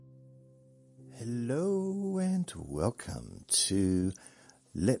Hello and welcome to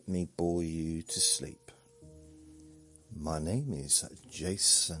Let Me Bore You to Sleep. My name is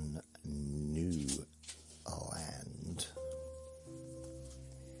Jason Newland,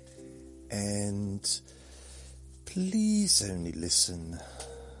 and please only listen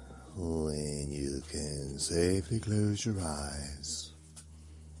when you can safely close your eyes.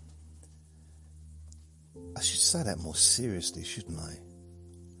 I should say that more seriously, shouldn't I?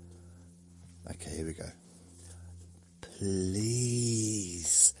 Okay, here we go.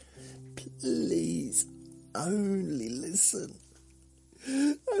 Please only listen.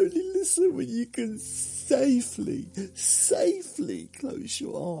 Only listen when you can safely close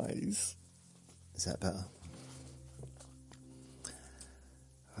your eyes. Is that better?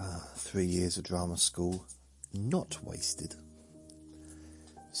 3 years of drama school, not wasted.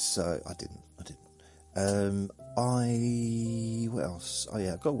 So, I didn't. What else? Oh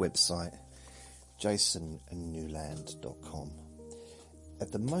yeah, I've got a website, jasonnewland.com.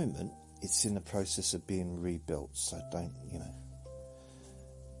 At the moment, it's in the process of being rebuilt, so don't,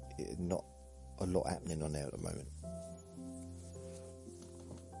 not a lot happening on there at the moment.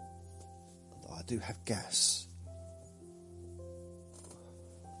 I do have gas.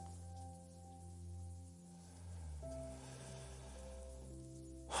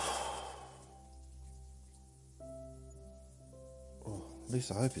 At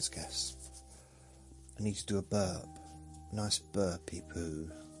least I hope it's gas. I need to do a burp. Nice burpy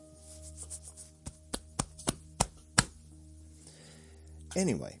poo.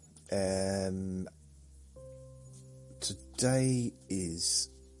 Anyway, today is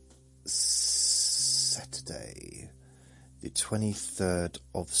Saturday, the 23rd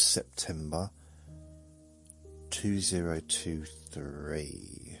of September,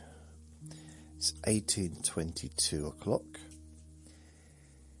 2023. It's 18:22 o'clock.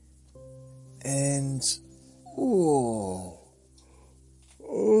 And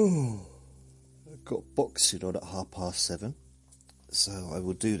I've got boxing on at 7:30, so I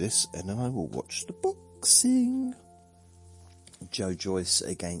will do this and then I will watch the boxing. Joe Joyce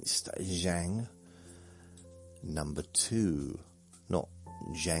against Zhang number 2, not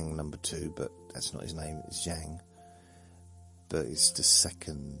Zhang number 2, but that's not his name, it's Zhang, but it's the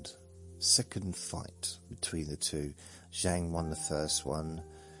second fight between the two. Zhang won the first one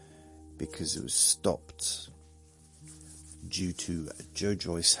because it was stopped due to Joe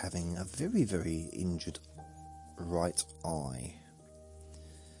Joyce having a very, very injured right eye.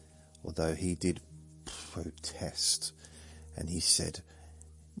 Although he did protest, and he said,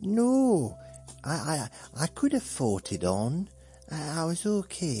 "No, I could have fought it on. I was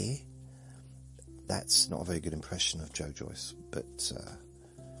okay." That's not a very good impression of Joe Joyce, but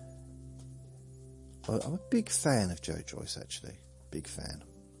I'm a big fan of Joe Joyce, actually. Big fan.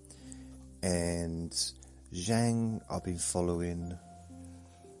 And Zhang I've been following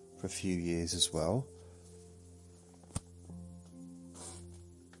for a few years as well.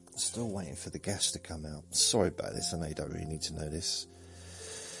 Still waiting for the gas to come out. Sorry about this, I know you don't really need to know this.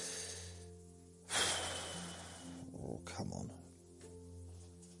 Oh, come on.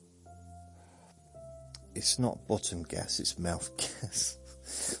 It's not bottom gas, it's mouth gas.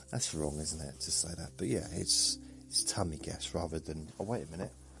 That's wrong, isn't it, to say that? But yeah, it's tummy gas rather than... Oh, wait a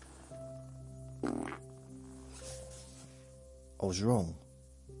minute. I was wrong.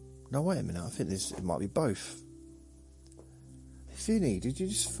 No, wait a minute. I think it might be both. Vinny, did you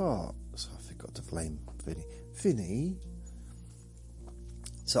just fart? So I forgot to blame Vinny. Vinny.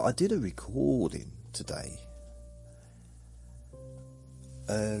 So I did a recording today.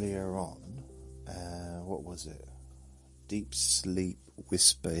 Earlier on. What was it? Deep Sleep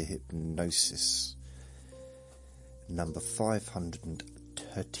Whisper Hypnosis. Number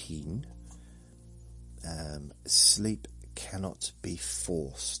 513. Sleep cannot be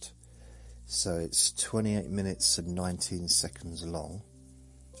forced. So it's 28 minutes and 19 seconds long.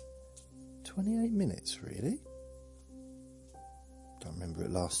 28 minutes, really? Don't remember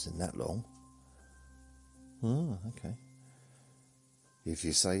it lasting that long. Oh, okay. If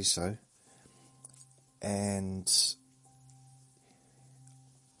you say so. And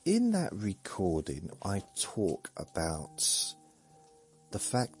in that recording, I talk about the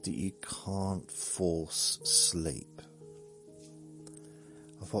fact that you can't force sleep.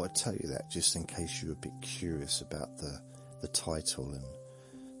 I thought I'd tell you that just in case you were a bit curious about the title, and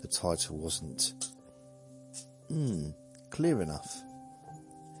the title wasn't clear enough.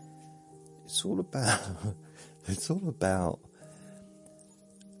 It's all about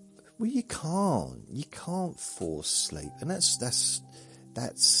well, you can't force sleep, and that's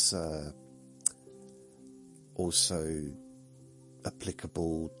also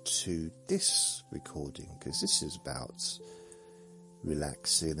applicable to this recording, because this is about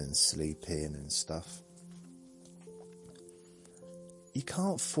relaxing and sleeping and stuff. You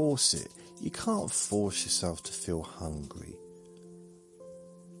can't force it. You can't force yourself to feel hungry.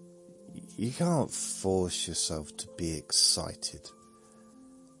 You can't force yourself to be excited.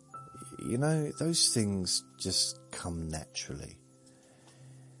 You know, those things just come naturally.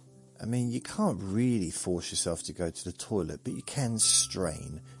 I mean, you can't really force yourself to go to the toilet, but you can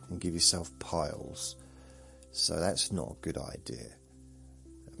strain and give yourself piles. So that's not a good idea.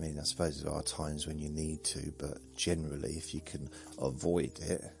 I mean, I suppose there are times when you need to, but generally, if you can avoid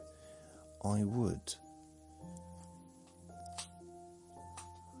it, I would.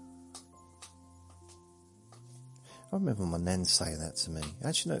 I remember my nan saying that to me.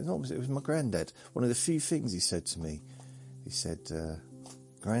 Actually, no, it was my granddad. One of the few things he said to me. He said,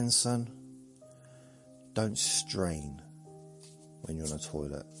 grandson, don't strain when you're on a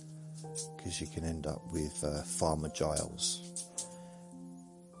toilet, because you can end up with Farmer Giles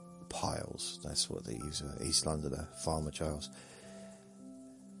piles. That's what they use, East Londoner, Farmer Giles.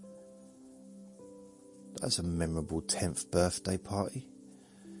 That's a memorable 10th birthday party.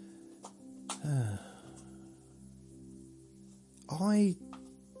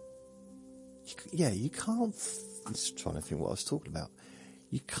 You can't, I'm just trying to think what I was talking about.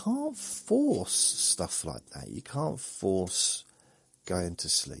 You can't force stuff like that. You can't force going to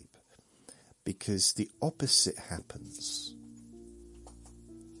sleep, because the opposite happens.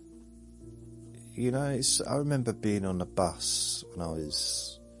 You know, I remember being on a bus when I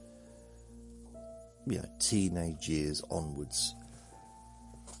was, teenage years onwards.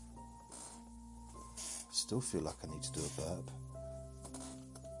 Still feel like I need to do a burp.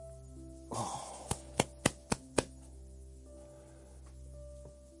 Oh.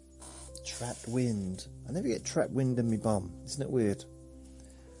 Trapped wind. I never get trapped wind in my bum. Isn't it weird?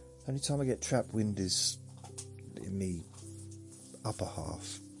 Only time I get trapped wind is in me upper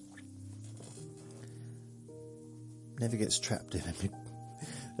half. Never gets trapped in me.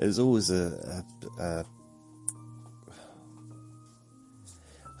 There's always I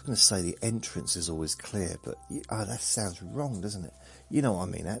was going to say the entrance is always clear, but that sounds wrong, doesn't it? You know what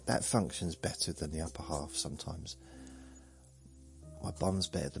I mean? That functions better than the upper half sometimes. My bum's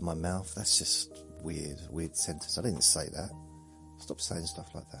better than my mouth. That's just weird sentence. I didn't say that. Stop saying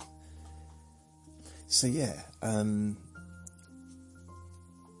stuff like that. So yeah,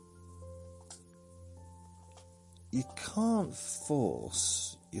 you can't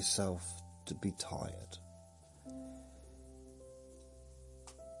force yourself to be tired.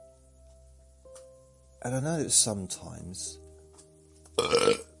 And I know that sometimes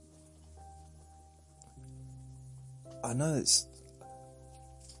I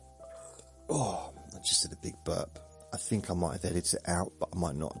just did a big burp. I think I might have edited it out, but I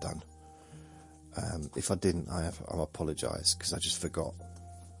might not have done. If I didn't, I apologise, because I just forgot.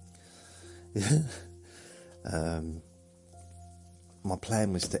 My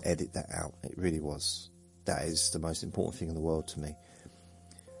plan was to edit that out. It really was. That is the most important thing in the world to me.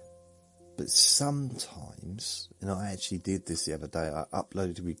 But sometimes, and I actually did this the other day, I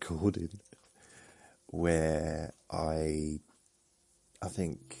uploaded a recording where I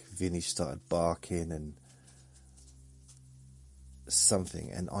think Vinny started barking and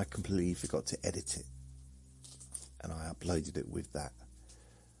something, and I completely forgot to edit it. And I uploaded it with that.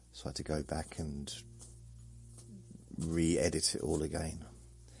 So I had to go back and re-edit it all again.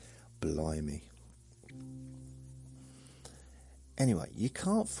 Blimey. Anyway, you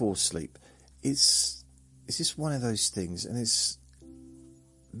can't force sleep. It's just one of those things, and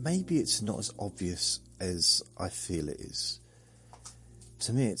maybe it's not as obvious as I feel it is.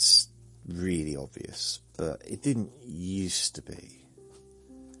 To me, it's really obvious, but it didn't used to be.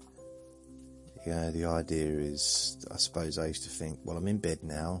 You know, the idea is, I suppose I used to think, well, I'm in bed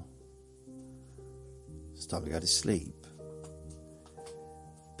now, it's time to go to sleep.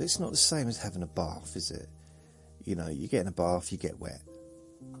 But it's not the same as having a bath, is it? You know, you get in a bath, you get wet.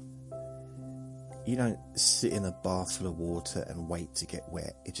 You don't sit in a bath full of water and wait to get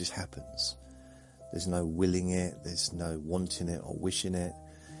wet. It just happens. There's no willing it, there's no wanting it or wishing it.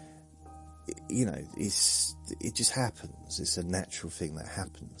 You know, it just happens. It's a natural thing that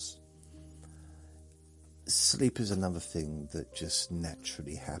happens. Sleep is another thing that just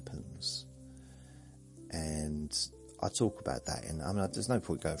naturally happens. And I talk about that, and I mean, there's no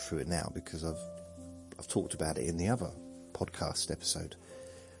point going through it now because I've talked about it in the other podcast episode.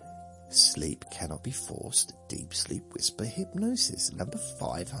 Sleep cannot be forced. Deep sleep whisper hypnosis, number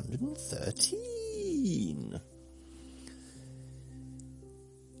 513.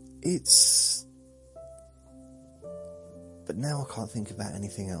 but now I can't think about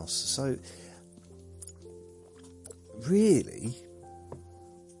anything else. So, really,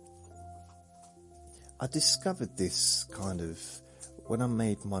 I discovered this kind of when I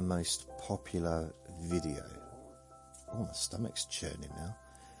made my most popular video. Oh, my stomach's churning now.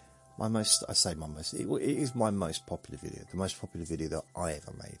 It is my most popular video. The most popular video that I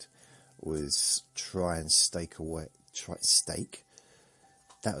ever made was steak.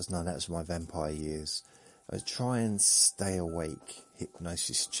 That was my vampire years. I was try and stay awake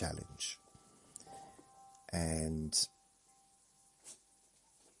hypnosis challenge. And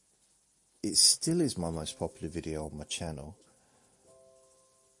it still is my most popular video on my channel.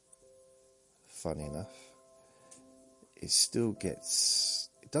 Funny enough. It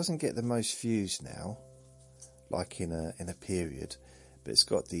doesn't get the most views now, like in a period, but it's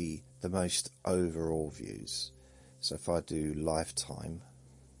got the most overall views. So if I do lifetime,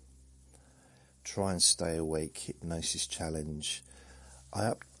 try and stay awake hypnosis challenge,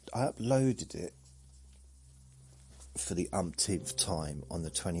 I uploaded it for the umpteenth time on the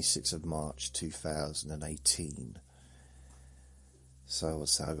 26th of March 2018. So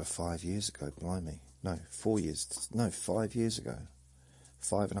what's that, over 5 years ago, blimey. No, 5 years ago.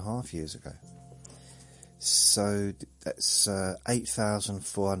 5.5 years ago. So that's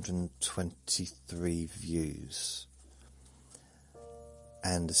 8,423 views.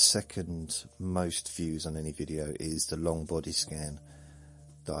 And the second most views on any video is the long body scan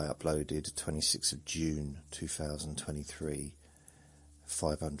that I uploaded 26th of June 2023.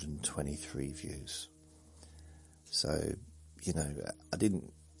 523 views. So, I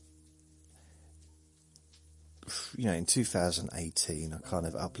didn't... in 2018 I kind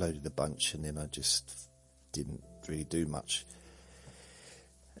of uploaded a bunch and then I just didn't really do much.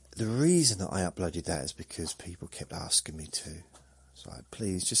 The reason that I uploaded that is because people kept asking me to. So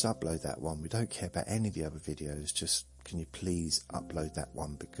please just upload that one. We don't care about any of the other videos, just can you please upload that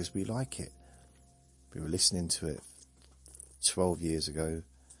one because we like it. We were listening to it 12 years ago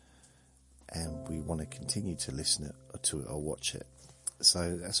and we want to continue to listen to it or watch it.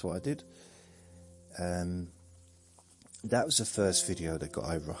 So that's what I did. That was the first video that got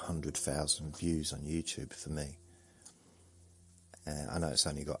over 100,000 views on YouTube for me. I know it's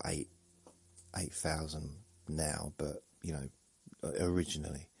only got 8,000 now, but,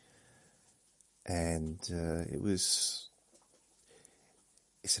 originally. And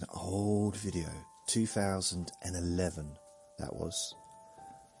it's an old video, 2011 that was.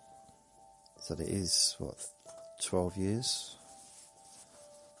 So it is, 12 years?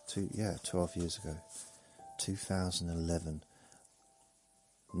 12 years ago. 2011.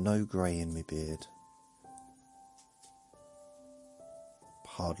 No grey in my beard.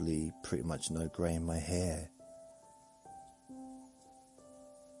 Pretty much no grey in my hair.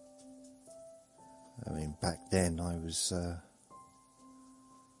 I mean, back then I was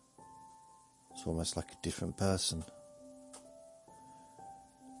it's almost like a different person.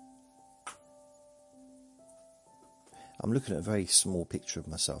 I'm looking at a very small picture of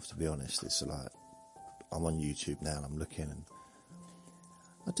myself, to be honest. It's like I'm on YouTube now and I'm looking and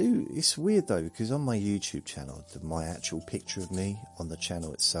it's weird though, because on my YouTube channel, my actual picture of me on the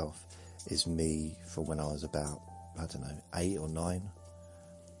channel itself is me from when I was about, 8 or 9.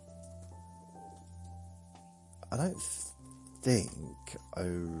 I don't think I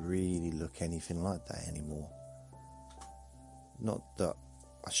really look anything like that anymore. Not that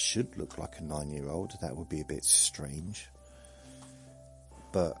I should look like a 9-year-old, that would be a bit strange.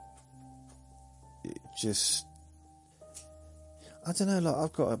 But it just, I don't know, like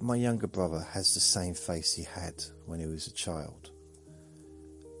I've got, my younger brother has the same face he had when he was a child.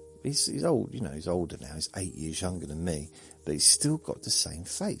 He's old, he's older now, he's 8 years younger than me, but he's still got the same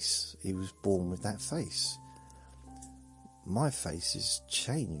face. He was born with that face. My face has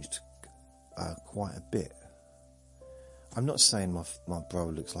changed quite a bit. I'm not saying my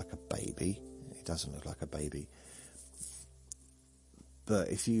brother looks like a baby. He doesn't look like a baby. But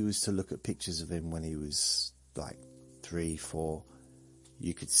if you was to look at pictures of him when he was like 3, 4,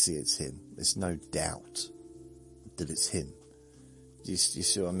 you could see it's him. There's no doubt that it's him. You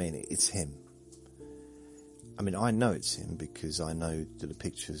see what I mean? It's him. I mean, I know it's him because I know that the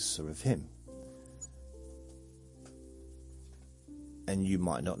pictures are of him. And you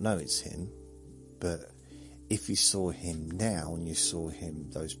might not know it's him, but if you saw him now and you saw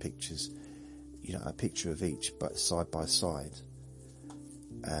him, those pictures, a picture of each, but side by side,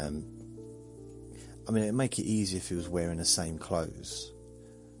 I mean, it'd make it easier if he was wearing the same clothes,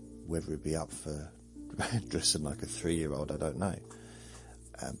 whether it'd be up for dressing like a 3-year-old, I don't know.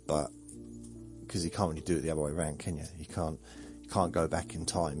 But, because you can't really do it the other way around, can you? You can't go back in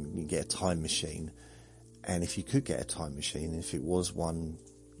time. You can get a time machine And if you could get a time machine, if it was one,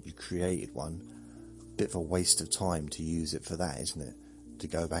 you created one, bit of a waste of time to use it for that, isn't it? To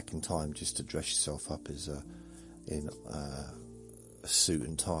go back in time just to dress yourself up as in a suit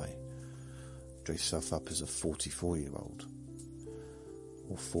and tie. Dress yourself up as a 44-year-old.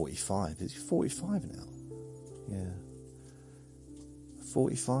 Or 45. Is he 45 now? Yeah.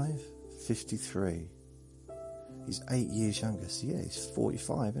 45? 53. He's 8 years younger. So yeah, he's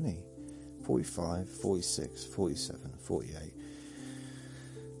 45, isn't he? 45, 46, 47, 48.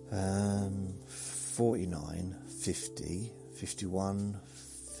 49, 50, 51,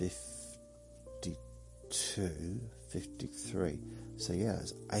 52, 53. So yeah,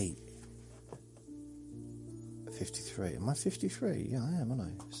 it's 8. 53. Am I 53? Yeah, I am, aren't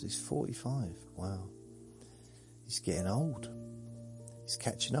I? So he's 45. Wow. He's getting old. He's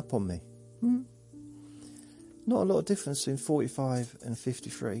catching up on me. Not a lot of difference between 45 and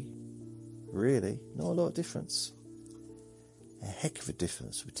 53. Really, not a lot of difference. A heck of a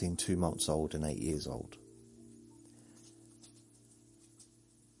difference between 2 months old and 8 years old.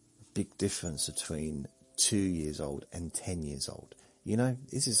 A big difference between 2 years old and 10 years old. You know,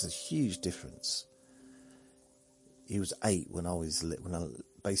 this is a huge difference. He was 8 when I was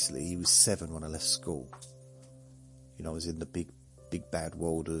basically he was 7 when I left school. You know, I was in the big bad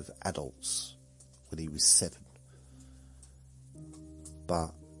world of adults when he was 7.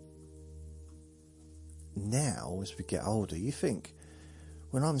 But now, as we get older, you think,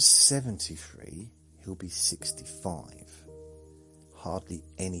 when I'm 73, he'll be 65. Hardly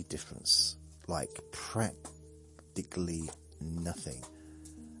any difference. Like, practically nothing.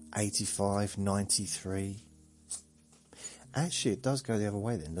 85, 93. Actually, it does go the other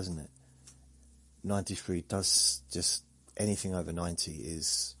way then, doesn't it? 93 does just, anything over 90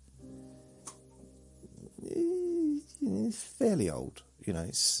 is fairly old. You know,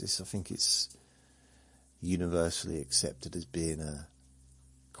 it's I think it's universally accepted as being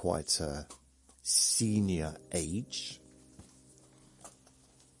quite a senior age.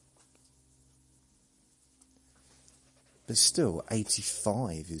 But still,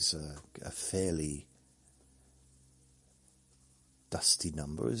 85 is a fairly dusty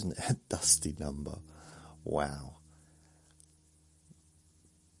number, isn't it? A dusty number. Wow.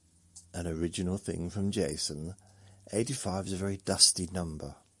 An original thing from Jason. 85 is a very dusty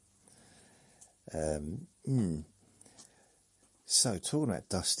number. So, talking about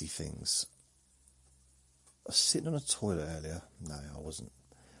dusty things, I was sitting on a toilet earlier. No, I wasn't.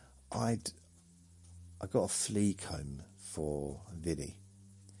 I got a flea comb for Vinny,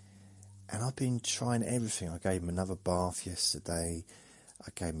 and I've been trying everything. I gave him another bath yesterday. I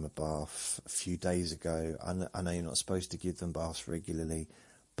gave him a bath a few days ago. I know you're not supposed to give them baths regularly,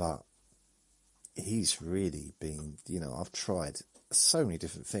 but he's really been, you know, I've tried so many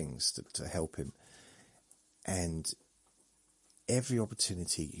different things to help him, and every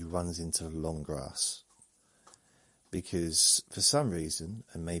opportunity he runs into long grass, because for some reason,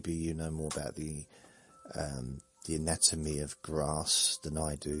 and maybe you know more about the anatomy of grass than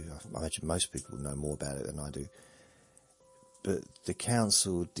I do. I imagine most people know more about it than I do. But the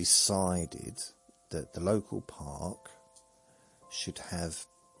council decided that the local park should have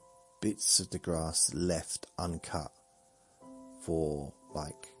bits of the grass left uncut for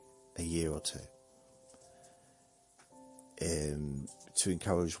like a year or two, to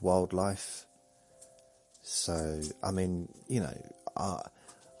encourage wildlife. So, I mean, you know,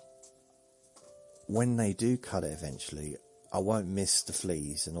 when they do cut it eventually, I won't miss the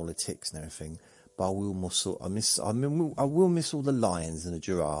fleas and all the ticks and everything, but I will miss all the lions and the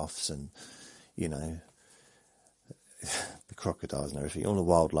giraffes and, you know, the crocodiles and everything, all the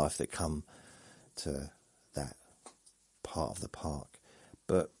wildlife that come to that part of the park.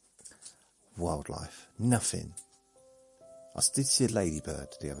 But wildlife, nothing. I did see a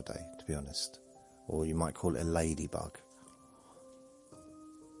ladybird the other day, to be honest, or you might call it a ladybug.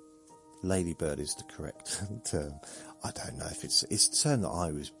 Ladybird is the correct term. I don't know if it's a term that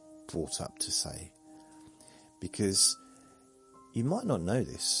I was brought up to say, because you might not know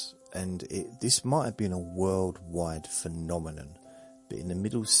this, and this might have been a worldwide phenomenon, but in the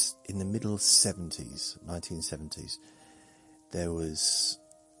middle 70s, 1970s, there was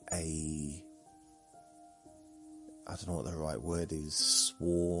I don't know what the right word is,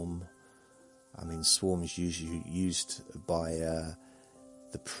 swarm. I mean, swarm is usually used by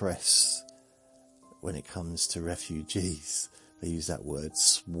the press when it comes to refugees. They use that word,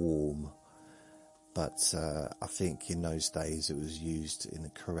 swarm. But I think in those days it was used in the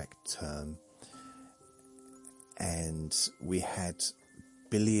correct term. And we had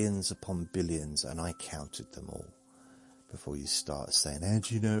billions upon billions, and I counted them all. Before you start saying, how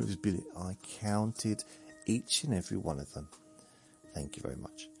do you know it was billion? I counted each and every one of them. Thank you very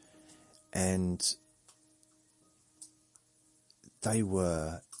much. And they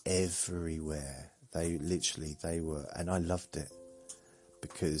were everywhere. They were, and I loved it,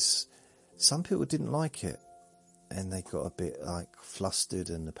 because some people didn't like it, and they got a bit like flustered,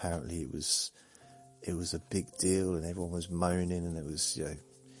 and apparently it was a big deal, and everyone was moaning, and it was, you know,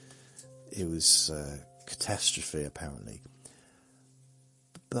 it was catastrophe apparently.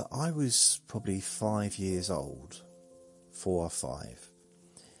 But I was probably 5 years old, 4 or 5,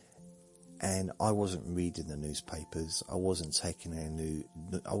 and I wasn't reading the newspapers. I wasn't taking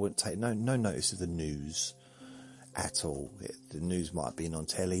I wouldn't take no notice of the news at all. The news might have been on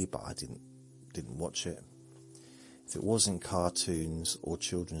telly, but I didn't watch it. If it wasn't cartoons or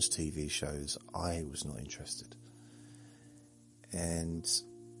children's TV shows, I was not interested. And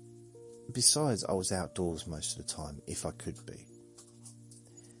besides, I was outdoors most of the time, if I could be.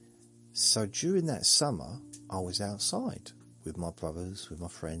 So during that summer, I was outside with my brothers, with my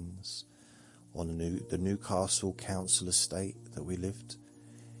friends, on the Newcastle council estate that we lived.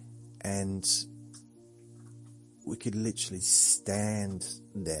 And we could literally stand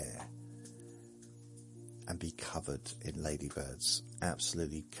there and be covered in ladybirds,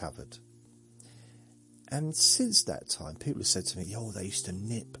 absolutely covered. And since that time, people have said to me, "Oh, they used to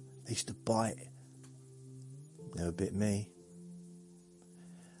nip, they used to bite." Never bit me.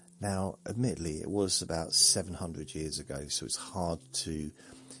 Now, admittedly, it was about 700 years ago, so it's hard to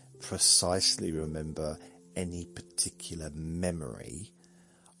precisely remember any particular memory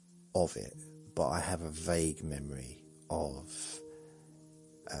of it, but I have a vague memory of,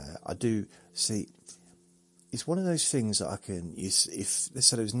 I do see. It's one of those things that I can, if let's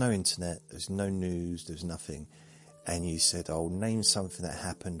say there was no internet, there's no news, there's nothing, and you said, "Oh, name something that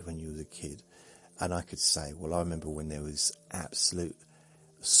happened when you were a kid," and I could say, well, I remember when there was absolute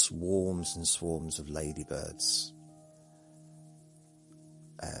swarms and swarms of ladybirds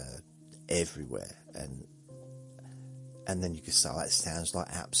everywhere, and then you could say, "Oh, that sounds like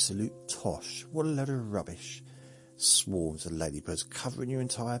absolute tosh. What a load of rubbish." Swarms of ladybirds covering your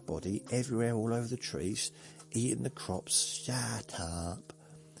entire body, everywhere, all over the trees, eating the crops. Shut up.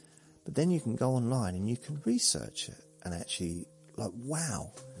 But then you can go online and you can research it and actually, like,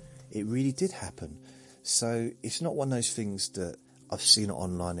 wow, it really did happen. So it's not one of those things that I've seen it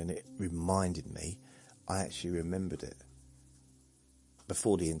online and it reminded me. I actually remembered it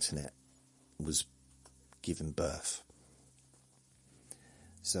before the internet was given birth.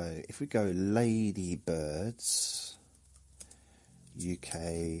 So if we go ladybirds,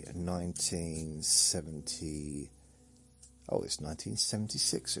 UK 1970, it's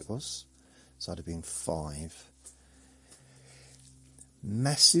 1976 it was, so I'd have been 5.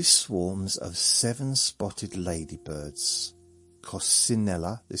 Massive swarms of 7-spotted ladybirds,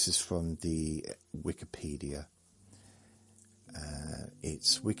 Coccinella, this is from the Wikipedia,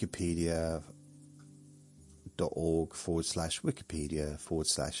 it's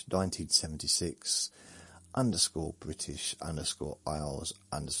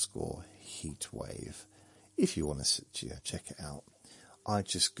If you want to check it out. I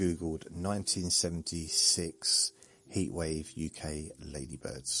just googled 1976 heatwave UK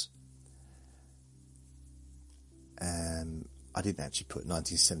ladybirds. I didn't actually put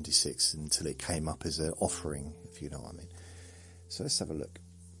 1976 until it came up as an offering, if you know what I mean. So let's have a look.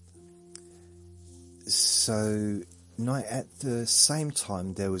 So at the same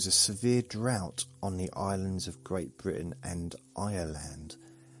time, there was a severe drought on the islands of Great Britain and Ireland.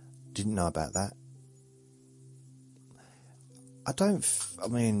 Didn't know about that. I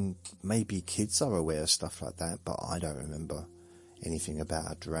mean, maybe kids are aware of stuff like that, but I don't remember anything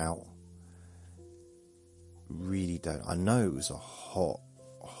about a drought. Really don't. I know it was a hot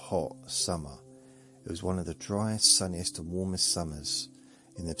summer. It was one of the driest, sunniest and warmest summers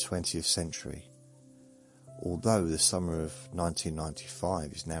in the 20th century. Although the summer of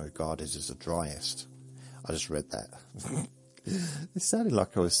 1995 is now regarded as the driest. I just read that. It sounded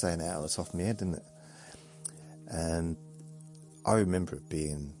like I was saying it out of the top of my head, didn't it? And I remember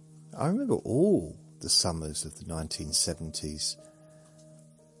all the summers of the 1970s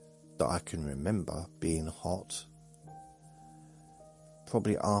that I can remember being hot.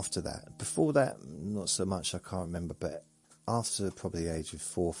 Probably after that. Before that, not so much, I can't remember, but after probably the age of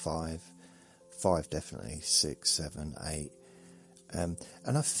 4, 5 definitely, 6, 7, 8. And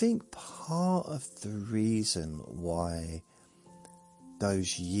I think part of the reason why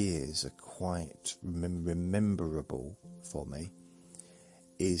those years are quite rememberable for me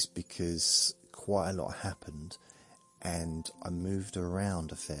is because quite a lot happened and I moved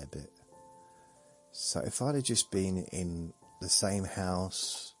around a fair bit. So if I'd have just been in the same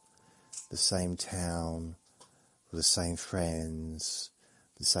house the same town, with the same friends,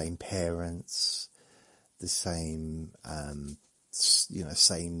 the same parents, the same,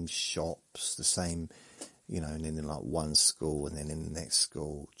 same shops, the same, and then in like one school and then in the next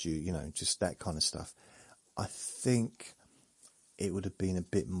school, just that kind of stuff. I think it would have been a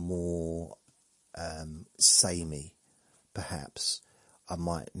bit more samey, perhaps. I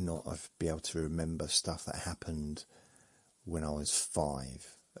might not have been able to remember stuff that happened when I was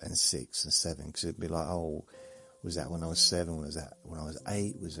 5 and 6 and 7, because it'd be like, oh, was that when I was 7? Was that when I was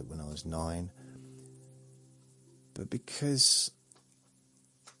 8? Was it when I was 9? But because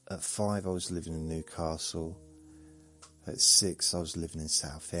at 5 I was living in Newcastle, at 6 I was living in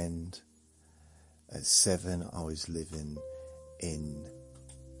Southend, at 7 I was living in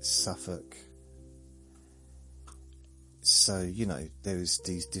Suffolk. So, there was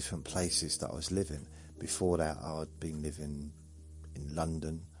these different places that I was living. Before that, I'd been living in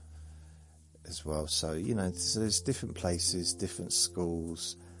London as well. So, so there's different places, different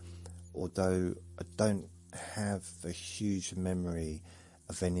schools. Although I don't have a huge memory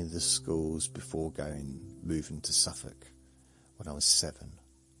of any of the schools before moving to Suffolk when I was 7.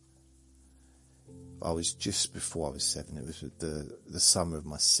 I was just before I was 7. It was the summer of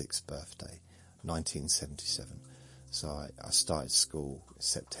my 6th birthday, 1977. So I started school in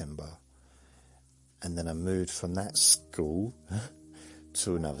September, and then I moved from that school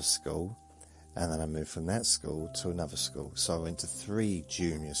to another school, and then I moved from that school to another school. So I went to 3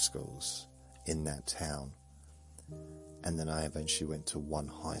 junior schools in that town, and then I eventually went to 1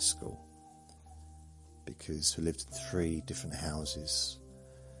 high school, because we lived in 3 different houses.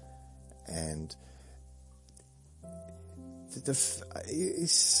 And the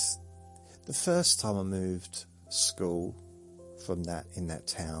first time I moved school in that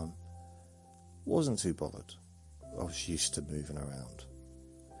town, wasn't too bothered. I was used to moving around.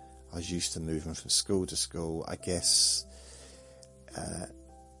 I was used to moving from school to school, I guess,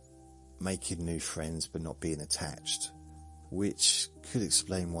 making new friends but not being attached, which could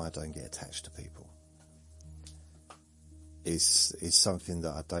explain why I don't get attached to people. Is something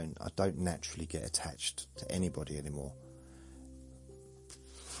that I don't naturally get attached to anybody anymore.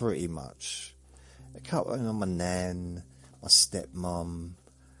 Pretty much. A couple, my nan, my stepmom,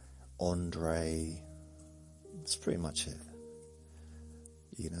 Andre. That's pretty much it.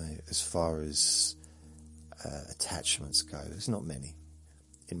 As far as attachments go, there's not many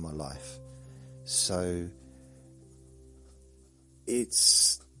in my life. So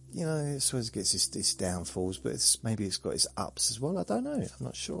it's, I suppose it gets its downfalls, but maybe it's got its ups as well. I don't know. I'm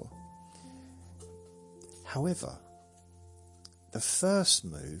not sure. However, the first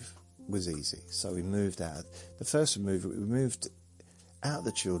move was easy. So we moved out. We moved out of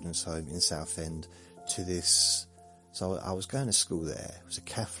the children's home in Southend to this. So I was going to school there. It was a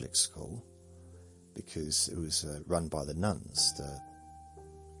Catholic school because it was run by the nuns,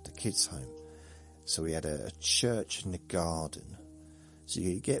 the kids' home. So we had a church in the garden. So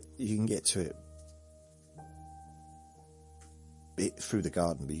you can get to it through the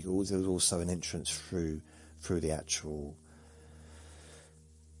garden, but there was also an entrance through the actual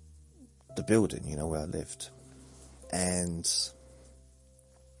the building, where I lived. And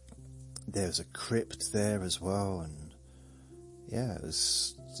there was a crypt there as well, and yeah, it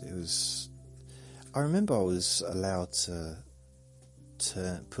was I remember I was allowed to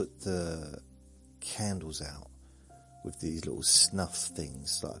put the candles out with these little snuff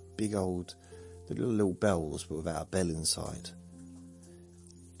things, like the little bells, but without a bell inside,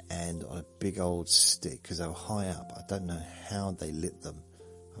 and on a big old stick, because they were high up. I don't know how they lit them.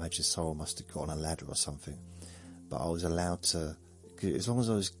 I imagine someone must have got on a ladder or something, but I was allowed to, as long as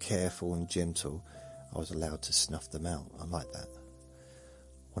I was careful and gentle, I was allowed to snuff them out. I like that.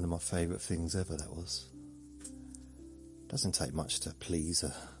 One of my favourite things ever, that was. Doesn't take much to please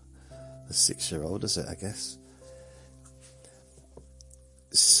a 6-year-old, does it, I guess?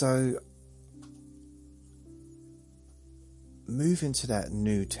 So, moving to that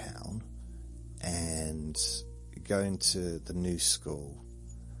new town and going to the new school,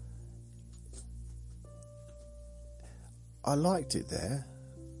 I liked it there,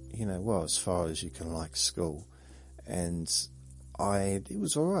 as far as you can like school, and it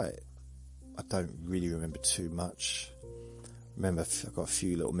was alright. I don't really remember too much. Remember, I've got a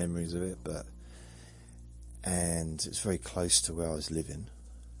few little memories of it, and it's very close to where I was living.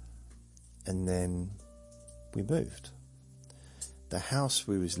 And then we moved. The house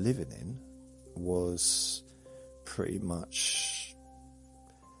we was living in was pretty much,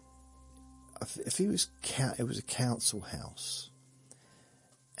 if it was a council house,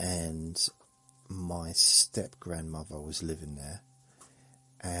 and my step grandmother was living there,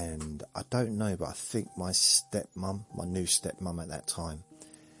 And I don't know, but I think my new stepmum at that time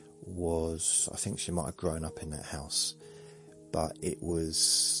I think she might have grown up in that house, but it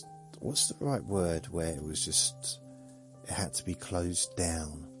was, what's the right word, where it was just, it had to be closed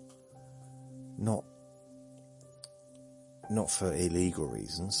down. Not for illegal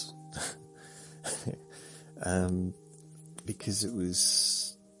reasons, because it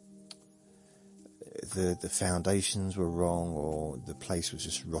was, the foundations were wrong, or the place was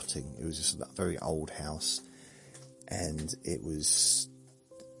just rotting. It was just a very old house, and it was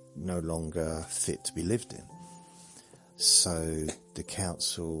no longer fit to be lived in. So the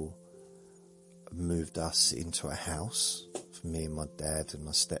council moved us into a house for me and my dad and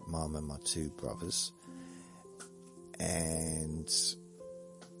my stepmom and my two brothers, and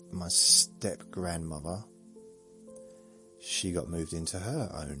my step-grandmother, she got moved into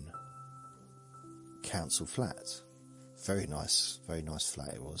her own council flat. Very nice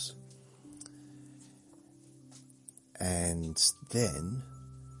flat it was. And then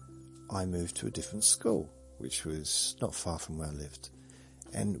I moved to a different school, which was not far from where I lived.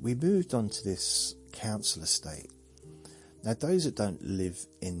 And we moved on to this council estate. Now, those that don't live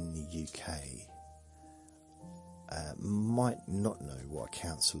in the UK might not know what a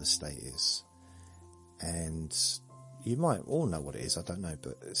council estate is. And you might all know what it is, I don't know,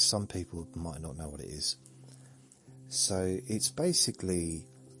 but some people might not know what it is. So it's basically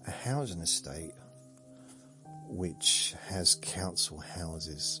a housing estate which has council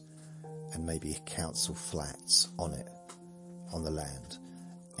houses and maybe council flats on it, on the land.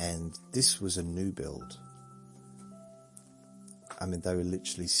 And this was a new build. I mean, they were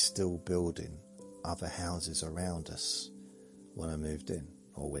literally still building other houses around us when I moved in,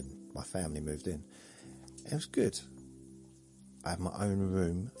 or when my family moved in. It was good. I had my own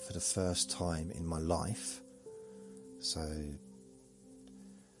room for the first time in my life. So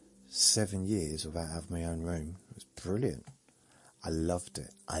 7 years without having my own room. It was brilliant. I loved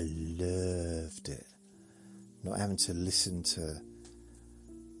it. Not having to listen to...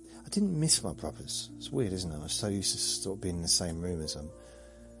 I didn't miss my brothers. It's weird, isn't it? I was so used to sort of being in the same room as them.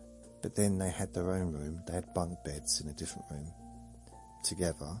 But then they had their own room. They had bunk beds in a different room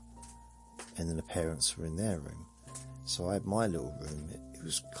together. And then the parents were in their room. So I had my little room. It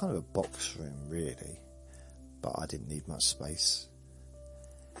was kind of a box room, really. But I didn't need much space.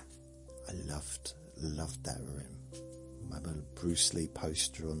 I loved that room. I had a Bruce Lee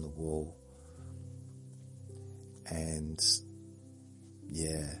poster on the wall. And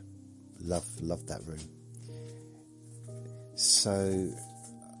yeah, loved that room. So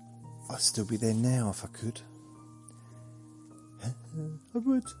I'd still be there now if I could. I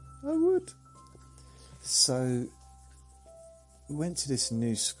would. So we went to this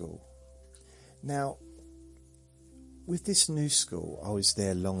new school. Now, with this new school, I was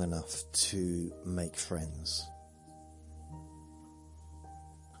there long enough to make friends.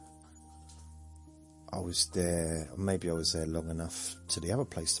 Maybe I was there long enough to the other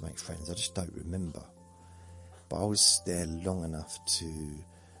place to make friends, I just don't remember. But I was there long enough to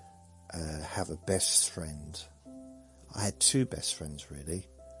have a best friend. I had two best friends, really.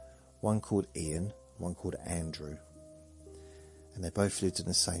 One called Ian, one called Andrew. And they both lived in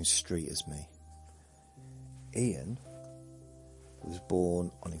the same street as me. Ian was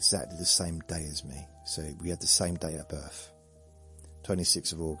born on exactly the same day as me. So we had the same day at birth.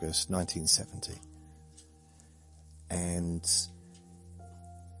 26th of August, 1970. And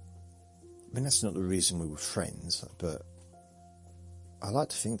I mean, that's not the reason we were friends, but I like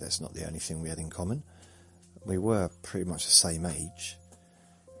to think that's not the only thing we had in common. We were pretty much the same age.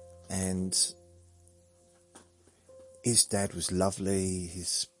 And his dad was lovely,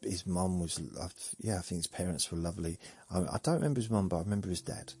 his mum was, I think his parents were lovely. I don't remember his mum, but I remember his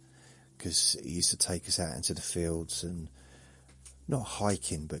dad, because he used to take us out into the fields and not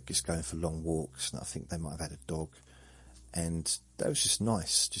hiking, but just going for long walks. And I think they might have had a dog. And that was just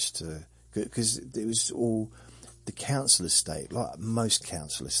nice, just to, because it was all the council estate, like most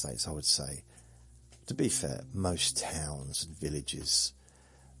council estates, I would say. To be fair, most towns and villages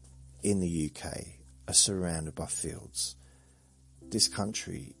in the UK are surrounded by fields. This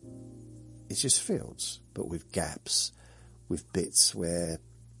country is just fields, but with gaps, with bits where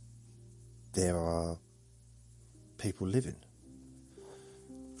there are people living.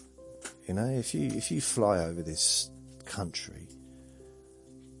 You know, if you fly over this country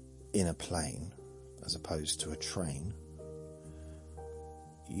in a plane as opposed to a train,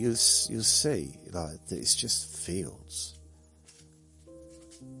 you'll see like that it's just fields.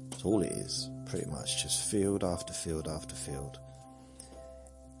 That's all it is, pretty much, just field after field after field,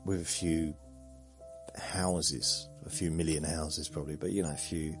 with a few houses a few million houses probably, but you know,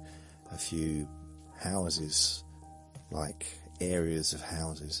 a few houses, like areas of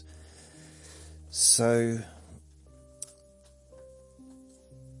houses. So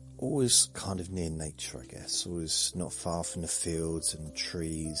always kind of near nature, I guess, always not far from the fields and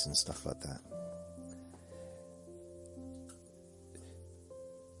trees and stuff like that.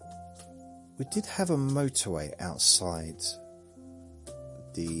 We did have a motorway outside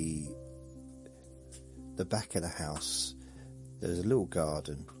the back of the house. There was a little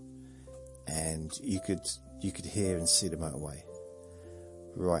garden, and you could hear and see the motorway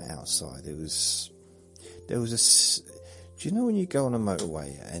right outside. There was do you know when you go on a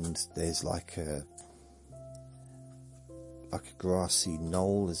motorway and there's like a grassy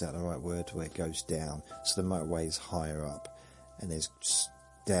knoll, is that the right word, where it goes down? So the motorway is higher up and there's just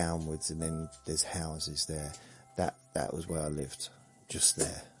downwards, and then there's houses there. That was where I lived, just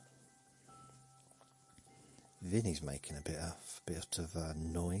there. Vinny's making a bit of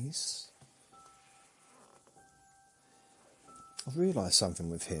noise. I've realised something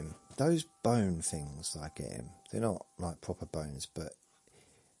with him. Those bone things that I get him, they're not like proper bones, but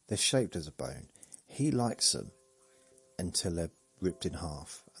they're shaped as a bone. He likes them until they're ripped in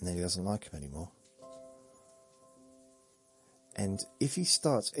half, and then he doesn't like them anymore. And if he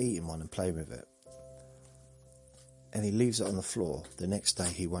starts eating one and playing with it, and he leaves it on the floor, the next day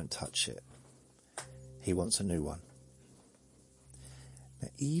he won't touch it. He wants a new one. Now,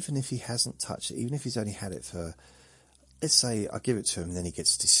 even if he hasn't touched it, even if he's only had it for, let's say I give it to him and then he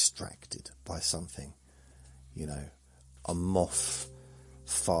gets distracted by something, you know, a moth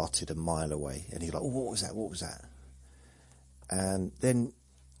farted a mile away and he's like, oh, what was that? And then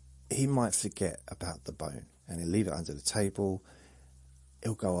he might forget about the bone and he'll leave it under the table.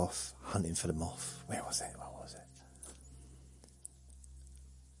 He'll go off hunting for the moth. Where was it? What was it?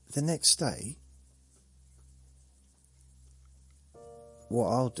 The next day, what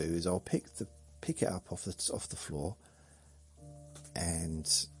I'll do is I'll pick it up off the floor, and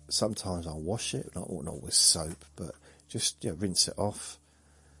sometimes I'll wash it, not with soap, but just rinse it off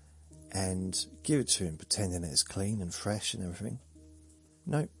and give it to him, pretending that it's clean and fresh and everything.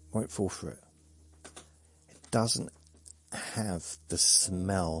 Nope, won't fall for it. It doesn't have the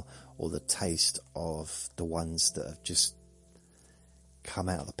smell or the taste of the ones that have just come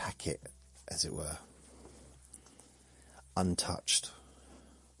out of the packet, as it were, untouched.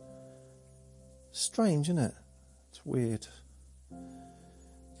 Strange, isn't it? It's weird.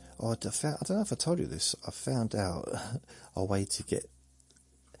 Oh, I don't know if I told you this. I found out a way to get,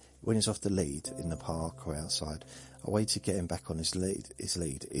 when he's off the lead in the park or outside, a way to get him back on his lead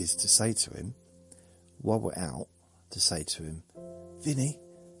is to say to him, while we're out, to say to him, Vinny,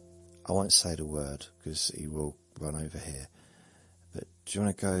 I won't say the word because he will run over here, but do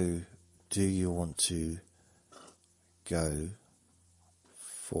you want to go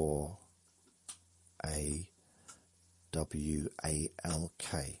for a WALK?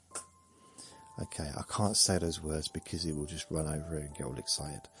 Okay, I can't say those words because he will just run over it and get all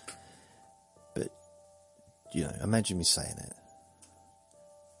excited. But, imagine me saying it.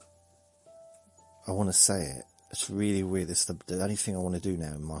 I want to say it. It's really weird. It's the only thing I want to do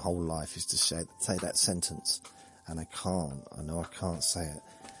now in my whole life is to say that sentence. And I can't. I know I can't say it.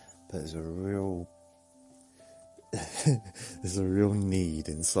 But there's a real need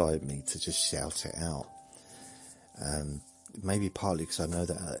inside me to just shout it out. Maybe partly because I know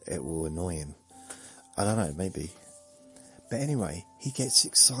that it will annoy him. I don't know, maybe. But anyway, he gets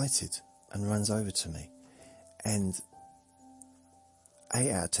excited and runs over to me. And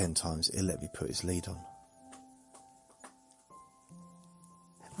 8 out of 10 times, he'll let me put his lead on.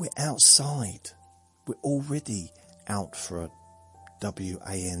 We're outside. We're already out for a WALK.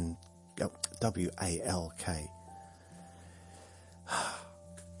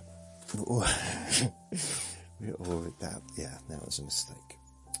 We're all at that. Yeah, that was a mistake.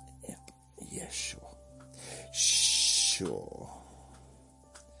 Yep. Yeah, sure.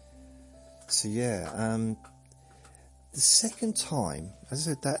 So yeah, the second time, as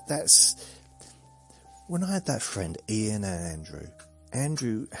I said, that's when I had that friend Ian and Andrew.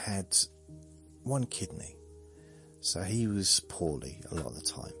 Andrew had one kidney, so he was poorly a lot of the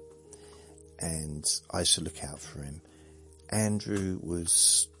time, and I used to look out for him. Andrew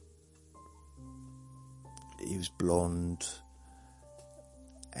was blonde,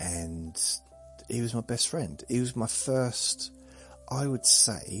 and he was my best friend. He was my first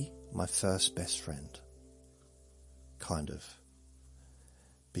best friend, kind of,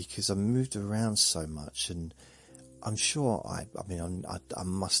 because I moved around so much, and I'm sure I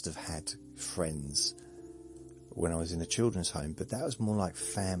must have had friends when I was in a children's home, but that was more like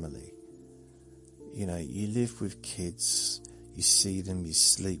family, You know, you live with kids, you see them, you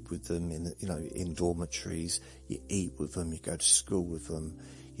sleep with them in dormitories, you eat with them, you go to school with them,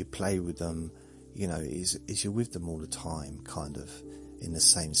 you play with them, is you're with them all the time, kind of, in the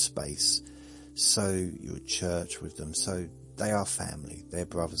same space. So you're at church with them, so they are family, they're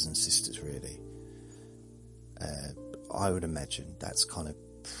brothers and sisters, really. I would imagine that's kind of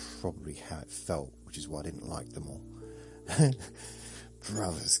probably how it felt, which is why I didn't like them all.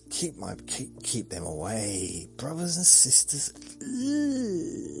 Brothers, keep them away. Brothers and sisters.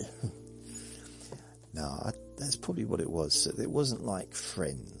 No, that's probably what it was. So it wasn't like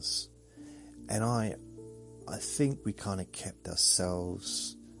friends. And I think we kind of kept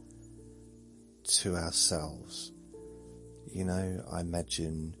ourselves to ourselves. I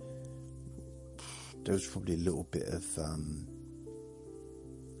imagine there was probably a little bit of,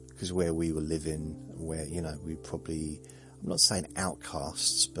 because where we were living, where, we probably, I'm not saying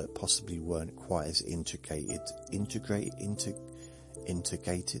outcasts, but possibly weren't quite as integrated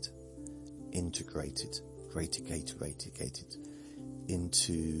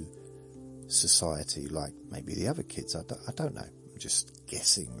into society like maybe the other kids. I don't know. I'm just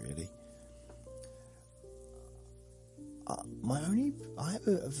guessing, really. I have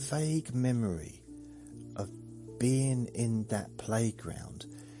a vague memory of being in that playground,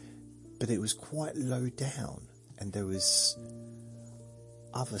 but it was quite low down. And there was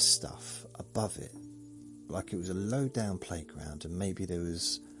other stuff above it, like it was a low-down playground, and maybe there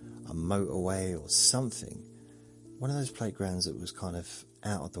was a motorway or something. One of those playgrounds that was kind of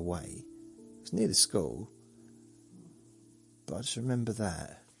out of the way. It was near the school, but I just remember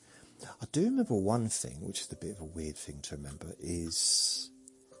that. I do remember one thing, which is a bit of a weird thing to remember, is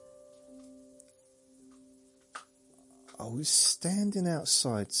I was standing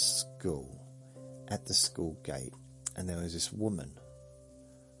outside school, at the school gate, and there was this woman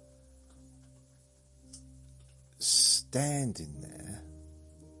standing there.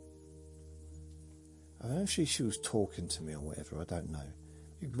 I don't know if she was talking to me or whatever, I don't know.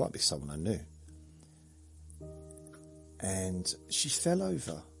 It might be someone I knew. And she fell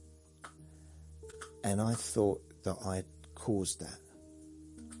over, and I thought that I'd caused that.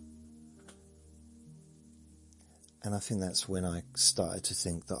 And I think that's when I started to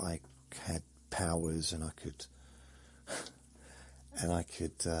think that I had powers and I could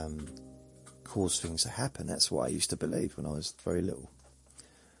cause things to happen. That's what I used to believe when I was very little,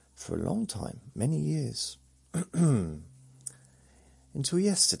 for a long time, many years, until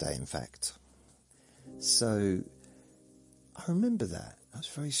yesterday, in fact. So I remember that. That was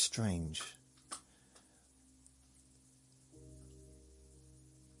very strange.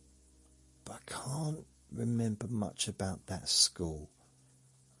 But I can't remember much about that school.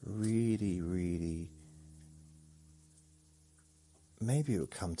 Really, maybe it will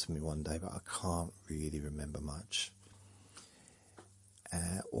come to me one day, but I can't really remember much.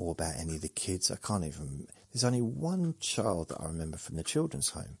 Or about any of the kids. I can't even. There's only one child that I remember from the children's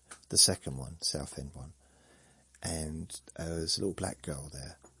home, the second one, Southend one, and there was a little black girl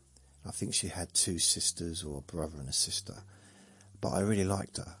there. I think she had two sisters, or a brother and a sister, but I really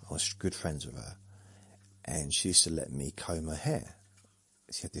liked her. I was good friends with her, and she used to let me comb her hair.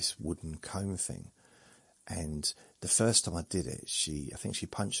 She had this wooden comb thing, and the first time I did it, I think she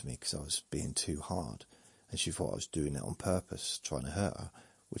punched me because I was being too hard, and she thought I was doing it on purpose, trying to hurt her,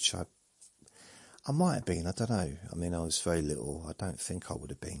 which I might have been, I don't know. I mean, I was very little. I don't think I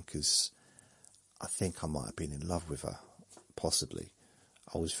would have been, because I think I might have been in love with her, possibly.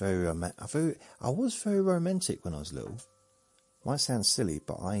 I was very romantic when I was little. Might sound silly,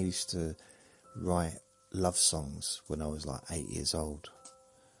 but I used to write love songs when I was like 8 years old.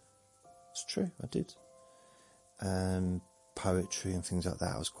 It's true, I did. Poetry and things like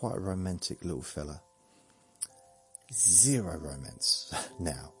that. I was quite a romantic little fella. Zero romance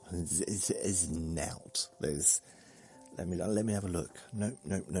now. It's nout. Let me have a look.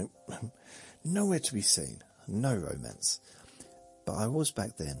 Nope. Nowhere to be seen. No romance. But I was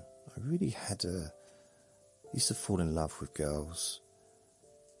back then. I really used to fall in love with girls.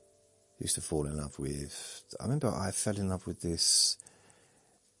 I remember I fell in love with this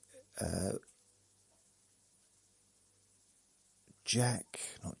Jack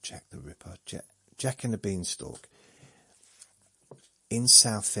the Ripper, Jack and the Beanstalk, in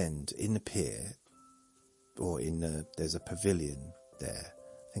Southend, in the pier, or there's a pavilion there,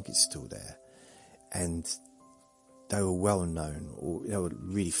 I think it's still there, and they were well known, or they were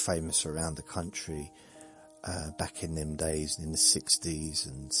really famous around the country, back in them days, in the 60s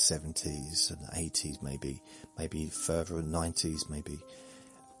and 70s and 80s, maybe further, 90s maybe,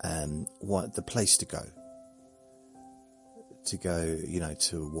 the place to go,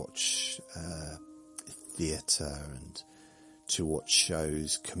 to watch theatre and to watch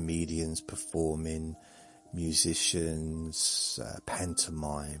shows, comedians performing, musicians,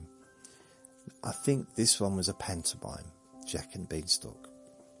 pantomime. I think this one was a pantomime, Jack and Beanstalk.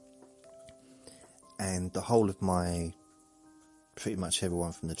 And the whole of pretty much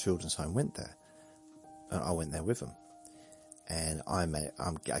everyone from the children's home went there. And I went there with them. And I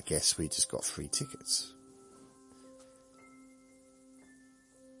guess we just got free tickets.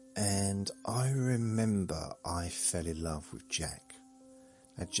 And I remember I fell in love with Jack.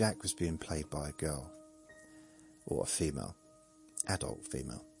 Now Jack was being played by a girl, or a female, adult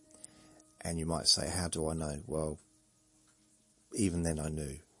female. And you might say, how do I know? Well, even then I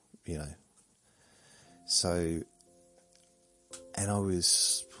knew, So, and I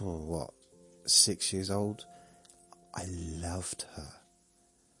was, 6 years old. I loved her.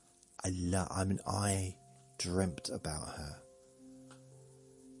 I dreamt about her.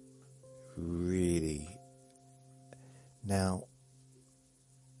 Really. Now,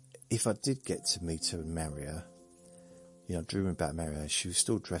 if I did get to meet her and marry her, I dream about marrying her, she was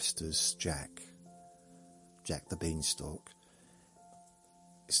still dressed as Jack the Beanstalk.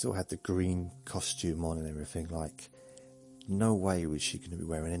 Still had the green costume on and everything. Like, no way was she going to be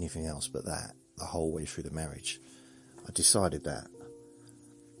wearing anything else but that the whole way through the marriage. I decided that,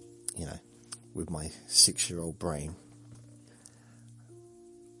 with my 6-year-old brain.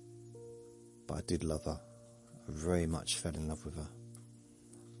 But I did love her. I very much fell in love with her.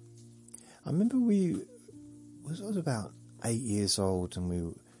 I remember I was about 8 years old,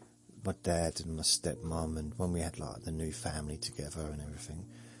 and my dad and my stepmom, and when we had like the new family together and everything.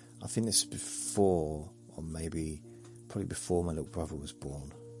 I think this is before, or probably before my little brother was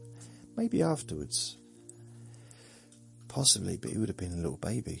born. Maybe afterwards. Possibly, but he would have been a little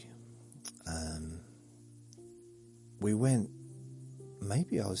baby. We went,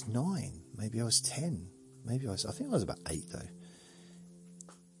 maybe I was 9, maybe I was 10, I think I was about 8 though.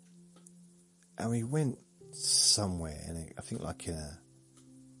 And we went somewhere, and I think like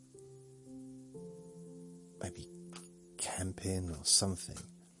maybe camping or something.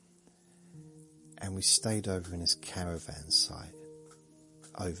 And we stayed over in this caravan site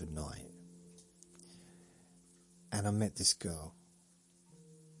overnight. And I met this girl.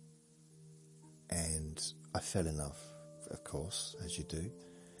 And I fell in love, of course, as you do.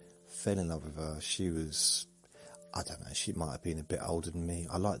 Fell in love with her. She was, I don't know, she might have been a bit older than me.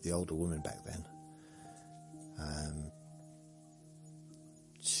 I liked the older women back then.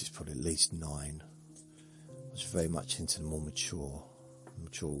 She's probably at least 9. I was very much into the more mature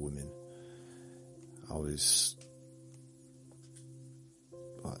women. I was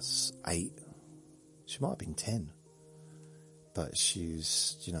 8. She might have been 10. But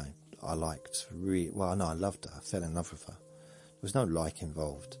she's, I liked I loved her. I fell in love with her. There was no like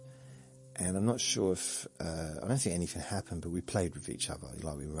involved. And I'm not sure if, I don't think anything happened, but we played with each other.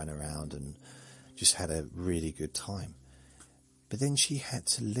 Like, we ran around and just had a really good time. But then she had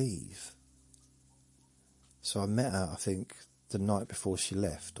to leave. So I met her, I think, the night before she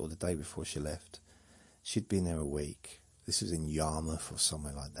left, or the day before she left. She'd been there a week. This was in Yarmouth or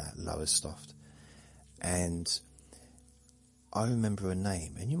somewhere like that, Lowestoft. And I remember her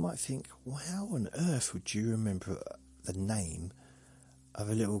name. And you might think, well, how on earth would you remember the name of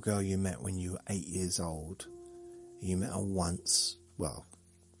a little girl you met when you were 8 years old? You met her once,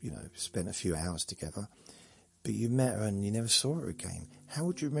 spent a few hours together, but you met her and you never saw her again. How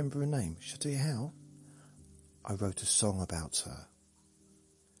would you remember her name? Shall I tell you how? I wrote a song about her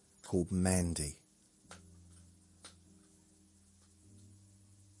called Mandy.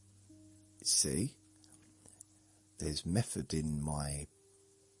 See? There's method in my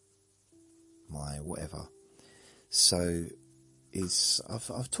whatever. So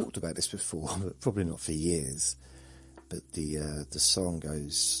I've talked about this before, but probably not for years. But the song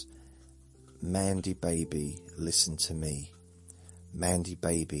goes, Mandy baby, listen to me. Mandy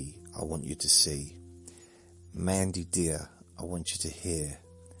baby, I want you to see. Mandy dear, I want you to hear.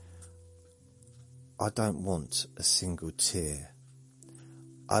 I don't want a single tear.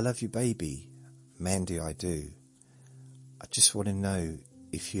 I love you baby, Mandy I do. I just want to know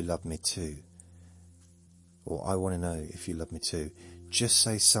if you love me too. Or I want to know if you love me too. Just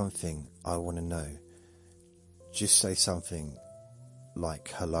say something, I want to know. Just say something like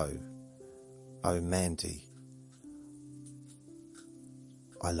hello. Oh Mandy,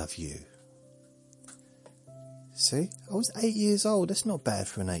 I love you. See, I was 8 years old. That's not bad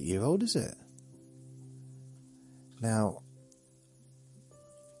for an 8-year-old, is it? Now,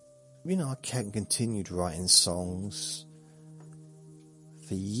 I continued writing songs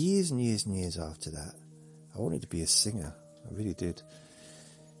for years and years and years after that. I wanted to be a singer. I really did.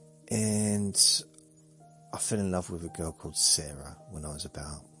 And I fell in love with a girl called Sarah when I was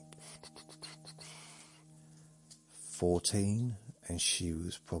about 14, and she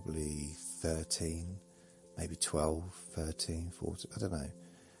was probably 13, maybe 12, 13, 14, I don't know.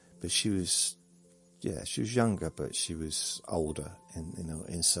 But she was younger, but she was older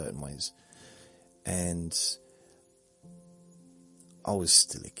in certain ways. And I was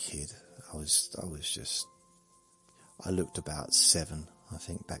still a kid. I looked about 7, I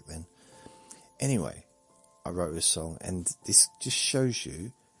think, back then. Anyway, I wrote a song, and this just shows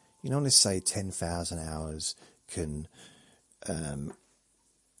you, let's say 10,000 hours can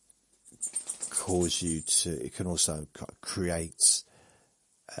cause you to, it can also create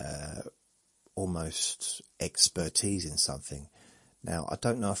almost expertise in something. Now, I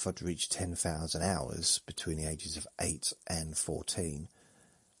don't know if I'd reach 10,000 hours between the ages of 8 and 14,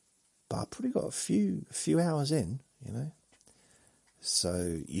 but I probably got a few hours in,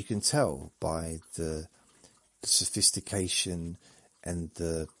 So you can tell by the sophistication and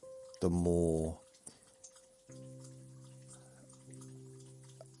the more,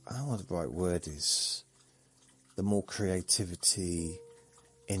 I don't know what the right word is, the more creativity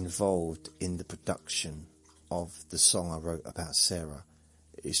involved in the production of the song I wrote about Sarah.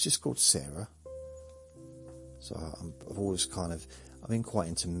 It's just called Sarah. So I've always I've been quite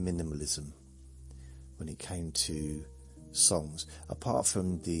into minimalism when it came to songs, apart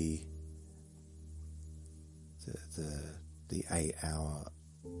from the 8-hour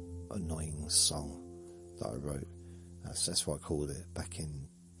annoying song that I wrote. That's what I called it back in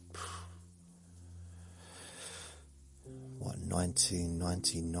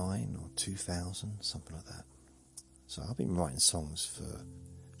 1999 or 2000, something like that. So I've been writing songs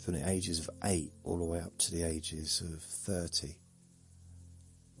from the ages of 8 all the way up to the ages of 30.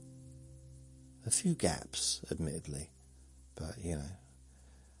 A few gaps, admittedly, but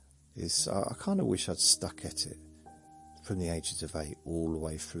I kind of wish I'd stuck at it from the ages of 8 all the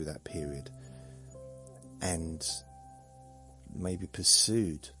way through that period, and maybe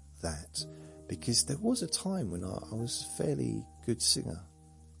pursued that, because there was a time when I was a fairly good singer,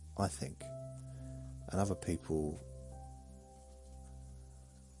 I think, and other people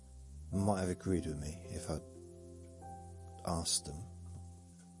might have agreed with me if I'd asked them.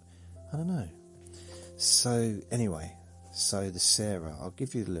 I don't know. So anyway, the Sarah, I'll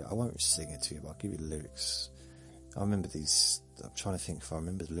give you the, I won't sing it to you, but I'll give you the lyrics. I remember these, I'm trying to think if I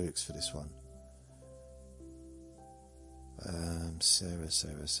remember the lyrics for this one. Sarah.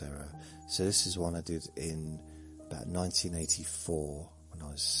 So this is one I did in about 1984 when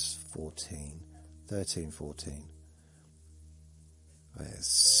I was 13, 14.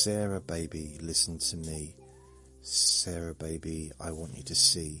 Sarah baby, listen to me. Sarah baby, I want you to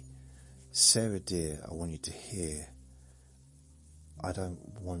see. Sarah dear, I want you to hear. I don't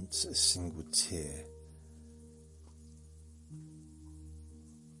want a single tear.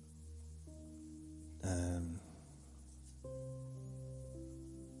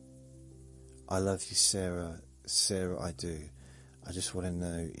 I love you, Sarah. Sarah, I do. I just want to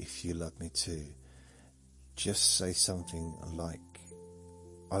know if you love me too. Just say something like,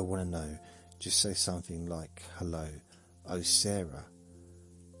 I want to know. Just say something like, hello. Oh, Sarah,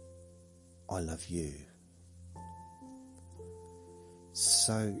 I love you.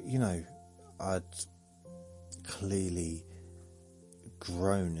 So, I'd clearly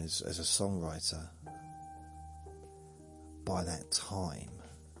grown as a songwriter by that time.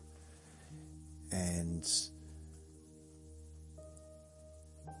 And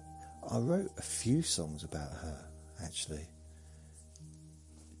I wrote a few songs about her, actually.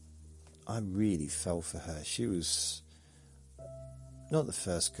 I really fell for her. She was not the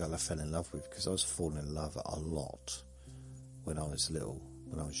first girl I fell in love with, because I was falling in love a lot when I was little,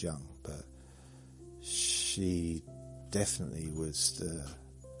 when I was young, but she definitely was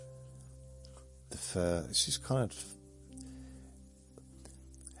the first. She's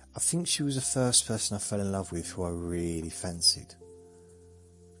I think she was the first person I fell in love with who I really fancied.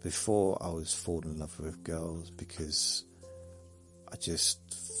 Before, I was falling in love with girls because I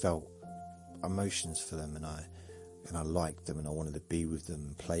just felt emotions for them, and I liked them, and I wanted to be with them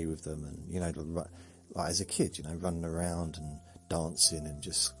and play with them, and like as a kid, running around and dancing and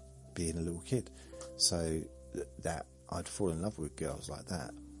just being a little kid. So that I'd fall in love with girls like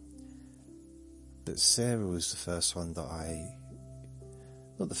that. But Sarah was the first one that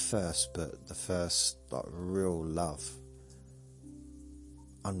not the first, but the first like real love,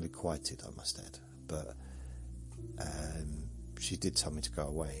 unrequited, I must add. But she did tell me to go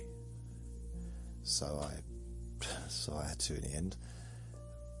away, so I had to in the end.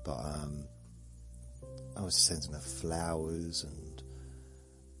 But I was sending her flowers and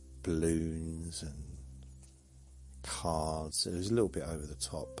balloons and cards. It was a little bit over the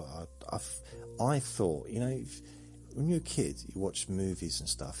top, but I thought, you know, when you're a kid, you watch movies and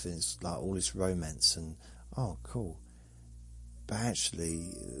stuff, and it's like all this romance and, oh, cool. But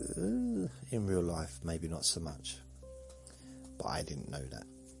actually, in real life, maybe not so much. But I didn't know that.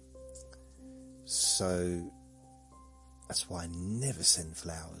 So, that's why I never send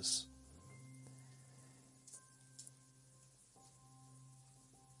flowers.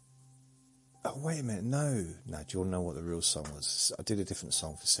 Oh, wait a minute, no. No, do you want to know what the real song was? I did a different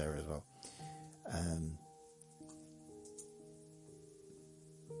song for Sarah as well.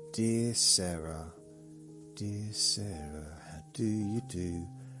 Dear Sarah, how do you do?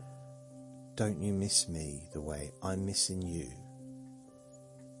 Don't you miss me the way I'm missing you?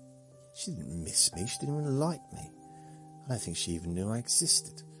 She didn't miss me, she didn't even like me. I don't think she even knew I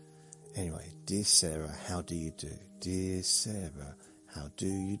existed. Anyway, dear Sarah, how do you do? Dear Sarah, how do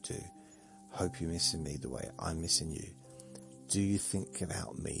you do? Hope you're missing me the way I'm missing you. Do you think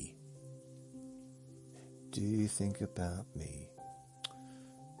about me? Do you think about me?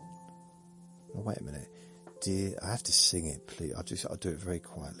 Oh, wait a minute. Dear, I have to sing it, please. I'll do it very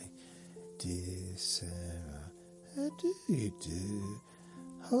quietly. Dear Sarah, how do you do?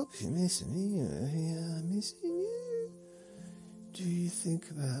 Hope you're missing me, I'm missing you. Do you think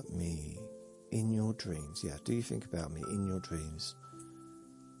about me in your dreams? Yeah, do you think about me in your dreams?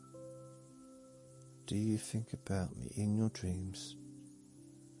 Do you think about me in your dreams?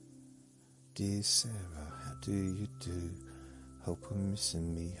 Dear Sarah, how do you do? Hope you're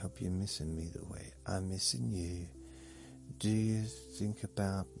missing me the way I'm missing you. Do you think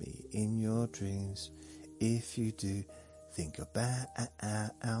about me in your dreams? If you do, think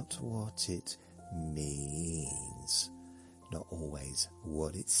about what it means, not always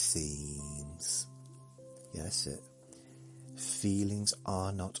what it seems. Yeah, that's it. Feelings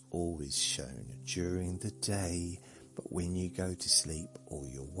are not always shown during the day, but when you go to sleep, all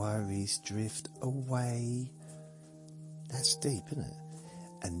your worries drift away. That's deep, isn't it?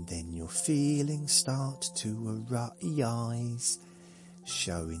 And then your feelings start to arise,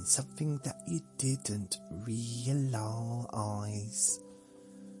 showing something that you didn't realise.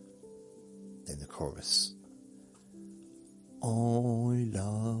 Then the chorus. I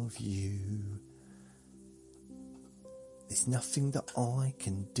love you. There's nothing that I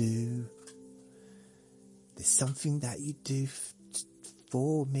can do. There's something that you do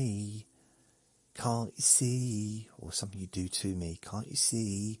for me. Can't you see? Or something you do to me. Can't you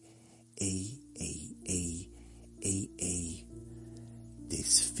see?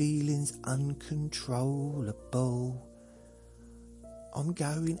 This feeling's uncontrollable. I'm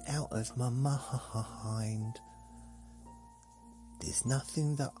going out of my mind. There's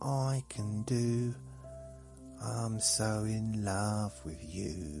nothing that I can do. I'm so in love with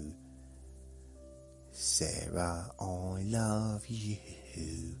you. Sarah, I love you.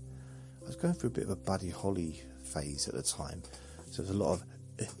 I was going through a bit of a Buddy Holly phase at the time, so there's a lot of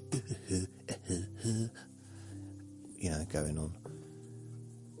going on.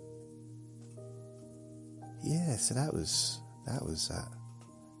 Yeah, so that was that.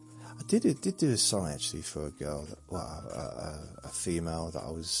 I did do a song actually for a girl, a female that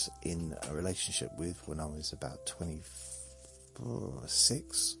I was in a relationship with when I was about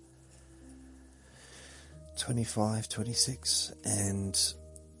 26, and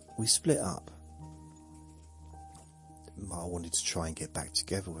we split up. I wanted to try and get back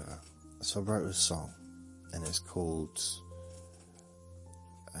together with her, so I wrote a song, and it's called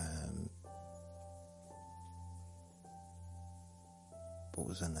what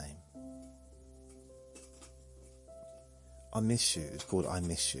was her name? I Miss You. It's called I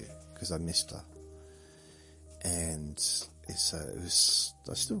Miss You because I missed her, and I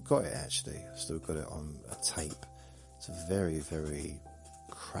still got it actually. I still got it on a tape. It's a very, very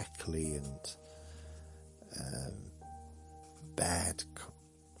crackly and bad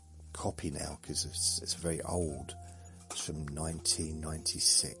copy now because it's very old. It's from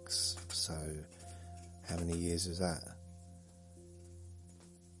 1996. So how many years is that?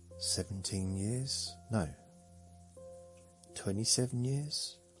 17 years? No. 27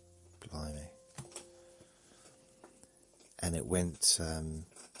 years? Blimey. And it went,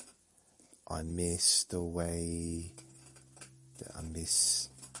 I miss the way,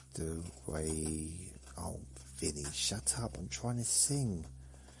 oh, Vinny, shut up, I'm trying to sing.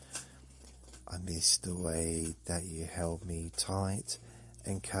 I miss the way that you held me tight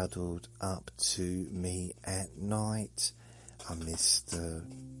and cuddled up to me at night. I miss the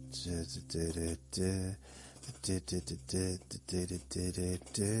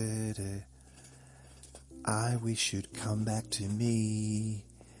I wish you'd come back to me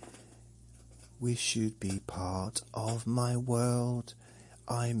Wish you'd be part of my world.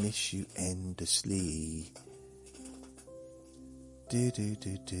 I miss you endlessly. Do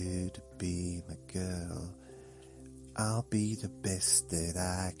be my girl. I'll be the best that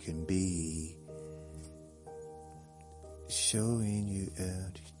I can be. Showing you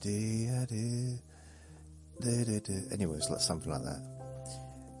every day. Anyway, it's like something like that.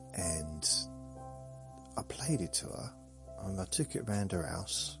 And I played it to her, and I took it round her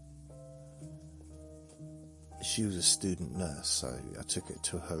house. She was a student nurse, so I took it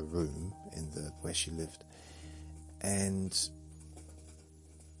to her room where she lived, and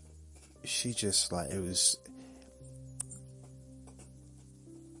she just like, it was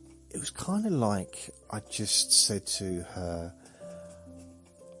kind of like I just said to her,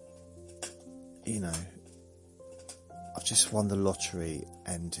 you know, I've just won the lottery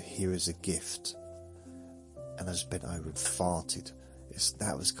and here is a gift. And I just bent over and farted.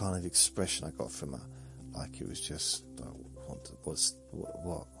 That was kind of the expression I got from her. Like, it was just, what?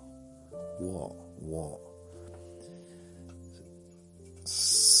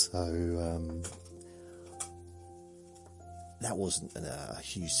 So, that wasn't a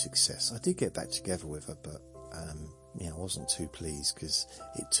huge success. I did get back together with her, but, I wasn't too pleased because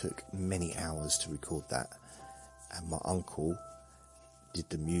it took many hours to record that. And my uncle did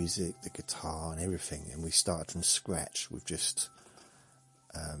the music, the guitar and everything, and we started from scratch with just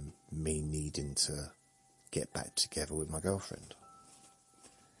me needing to get back together with my girlfriend.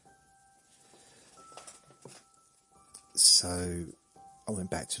 So I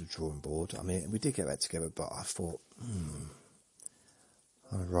went back to the drawing board. I mean, we did get back together, but I thought,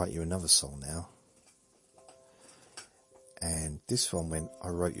 I'll write you another song now. And this one went, I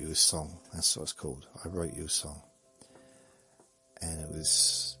wrote you a song. That's what it's called. I wrote you a song. And it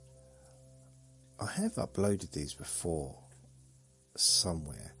was, I have uploaded these before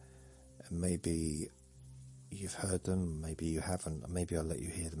somewhere, and maybe you've heard them, maybe you haven't, maybe I'll let you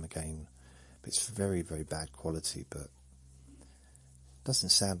hear them again. But it's very, very bad quality, but it doesn't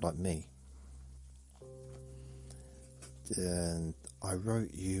sound like me. And I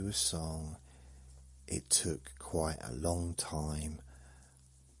wrote you a song. It took quite a long time.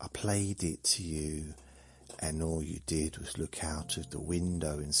 I played it to you, and all you did was look out of the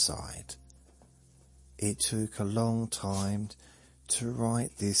window inside. It took a long time to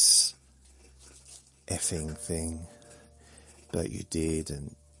write this effing thing, but you did,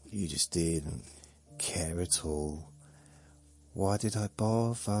 and you just didn't care at all. Why did I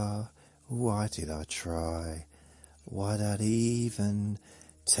bother? Why did I try? Why did I even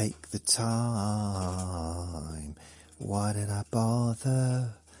take the time? Why did I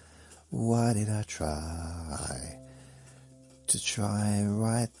bother? Why did I try and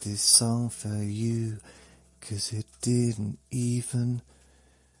write this song for you? 'Cause it didn't even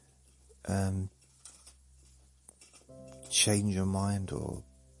change your mind or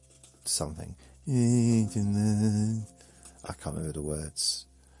something. I can't remember the words.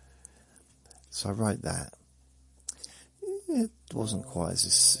 So I wrote that. It wasn't quite as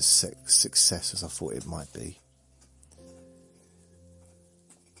a success as I thought it might be.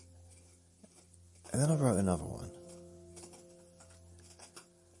 And then I wrote another one.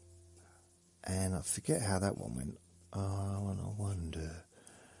 And I forget how that one went. Oh, and I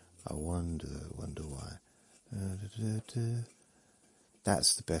wonder why.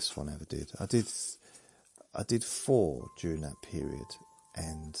 That's the best one I ever did. I did 4 during that period,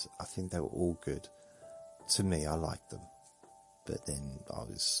 and I think they were all good. To me, I liked them. But then I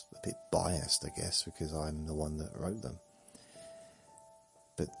was a bit biased, I guess, because I'm the one that wrote them.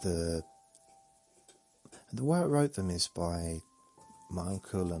 But the way I wrote them is by my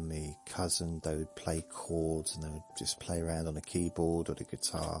uncle and my cousin. They would play chords and they would just play around on a keyboard or the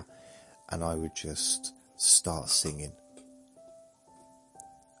guitar, and I would just start singing.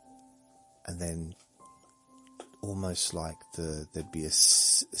 And then almost like there'd be a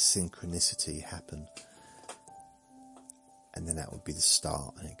synchronicity happen, and then that would be the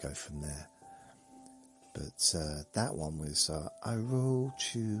start, and it'd go from there. But that one was, I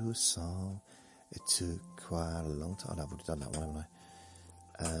wrote you a song. It took quite a long time. I've already done that one, haven't I?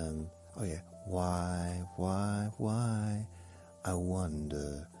 Oh yeah. Why? I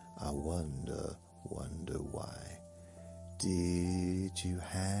wonder why. Did you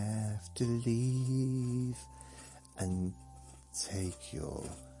have to leave and take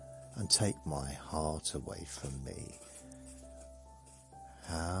my heart away from me?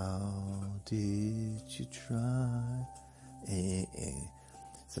 How did you try?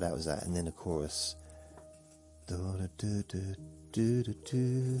 So that was that, and then the chorus.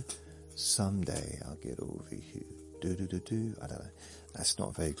 Someday I'll get over you. do do do do. I don't know. That's not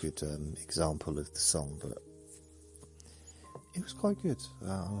a very good example of the song, but it was quite good.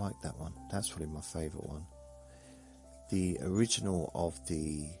 I like that one. That's probably my favourite one. The original of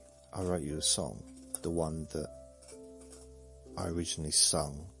the I Wrote You a Song, the one that I originally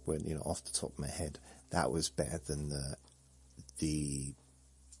sung, when, you know, off the top of my head, that was better than the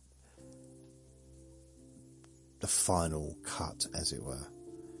final cut, as it were,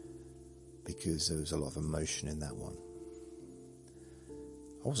 because there was a lot of emotion in that one.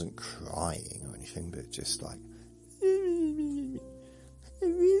 I wasn't crying or anything, but just like, I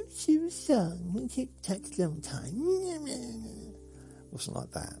wrote you a song, it takes a long time. It wasn't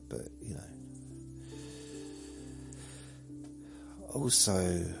like that, but, you know. Also,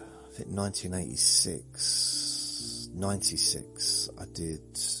 I think 96, I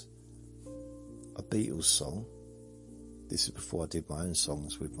did a Beatles song. This is before I did my own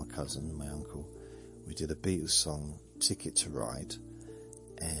songs with my cousin and my uncle. We did a Beatles song, Ticket to Ride,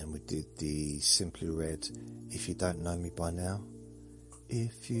 and we did the Simply Red, If You Don't Know Me By Now.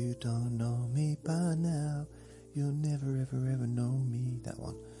 If you don't know me by now, you'll never ever ever know me. That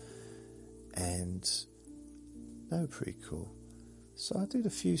one. And they were pretty cool. So I did a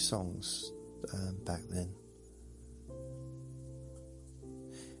few songs back then.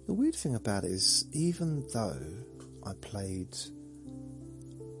 The weird thing about it is, even though I played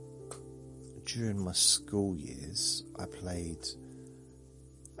during my school years, I played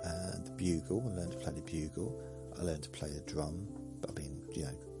the bugle. I learned to play the bugle. I learned to play the drum. I mean, you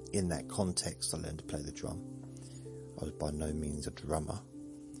know, in that context, I learned to play the drum. I was by no means a drummer,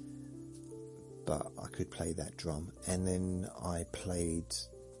 but I could play that drum. And then I played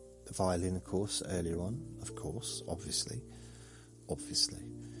the violin, of course, earlier on, of course, obviously,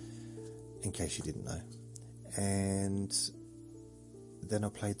 in case you didn't know. And then I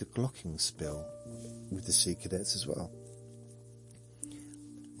played the glockenspiel with the Sea Cadets as well.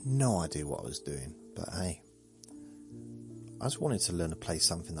 No idea what I was doing, but hey, I just wanted to learn to play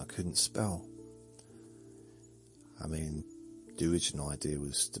something I couldn't spell. I mean, the original idea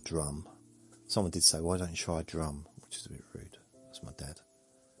was the drum. Someone did say, why don't you try drum? Which is a bit rude. That's my dad.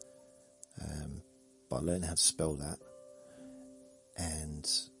 But I learned how to spell that. And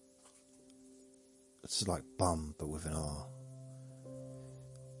it's like bum, but with an R.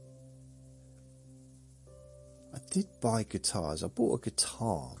 I did buy guitars. I bought a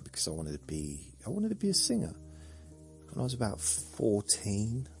guitar because I wanted to be a singer. When I was about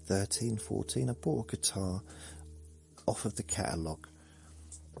 13, 14, I bought a guitar off of the catalogue.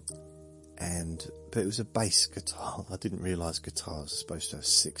 But it was a bass guitar. I didn't realise guitars are supposed to have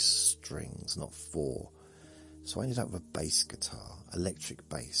 6 strings, not 4. So I ended up with a bass guitar, electric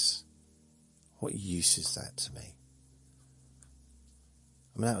bass. What use is that to me?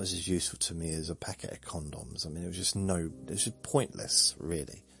 I mean, that was as useful to me as a packet of condoms. I mean, it was just pointless,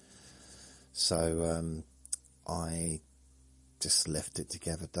 really. So I just left it to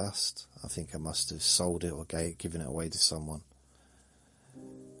gather dust. I think I must have sold it or given it away to someone.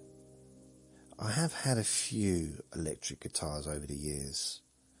 I have had a few electric guitars over the years,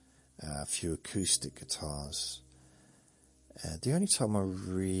 a few acoustic guitars. The only time I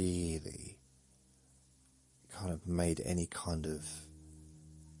really kind of made any kind of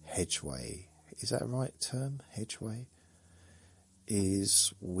headway, is that a right term, headway,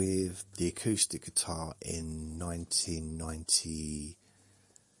 is with the acoustic guitar in 1997.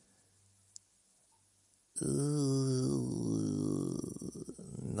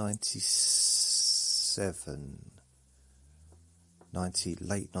 90,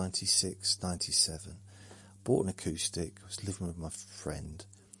 late 96, 97. Bought an acoustic. I was living with my friend,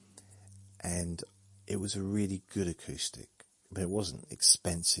 and it was a really good acoustic. But it wasn't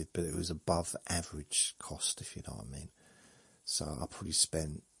expensive, but it was above average cost, if you know what I mean. So I probably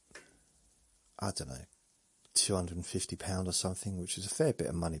spent, I don't know, £250 or something, which was a fair bit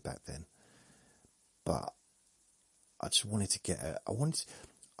of money back then. But I just wanted to get it.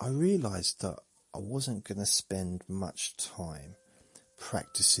 I realised that I wasn't going to spend much time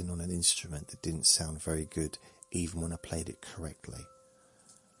practicing on an instrument that didn't sound very good, even when I played it correctly.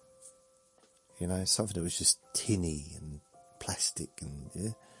 You know, something that was just tinny and plastic, and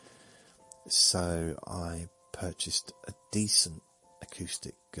yeah. So I purchased a decent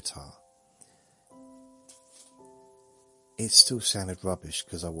acoustic guitar. It still sounded rubbish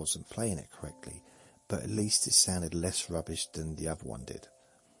because I wasn't playing it correctly, but at least it sounded less rubbish than the other one did.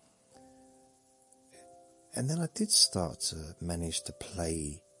 And then I did start to manage to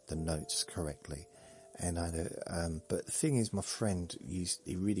play the notes correctly. And but the thing is, my friend, he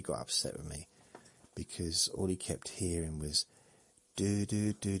really got upset with me because all he kept hearing was do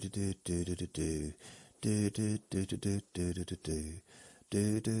do do do do do do do